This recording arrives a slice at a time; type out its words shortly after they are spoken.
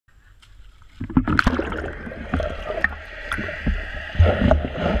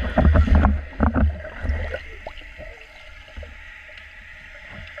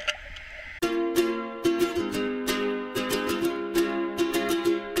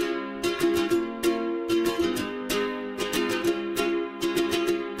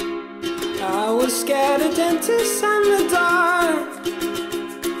scared of dentists and the dark.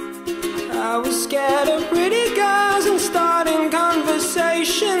 I was scared of pretty girls and starting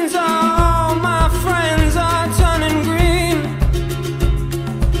conversations. All my friends are turning green.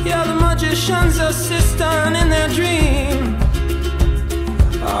 Yeah, the magician's assistant in their dream.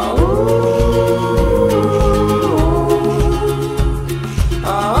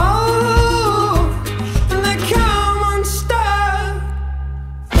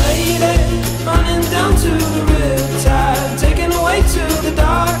 Running down to the riptide, taken away to the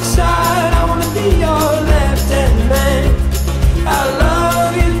dark side. I wanna be your left-hand man. I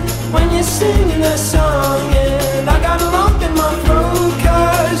love you when you sing the song, and I got a lump in my throat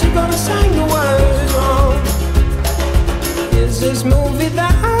 'cause you're gonna sing the words wrong. Is this movie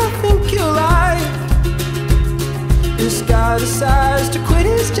that I think you like? This guy decides to quit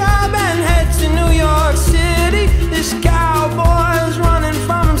his job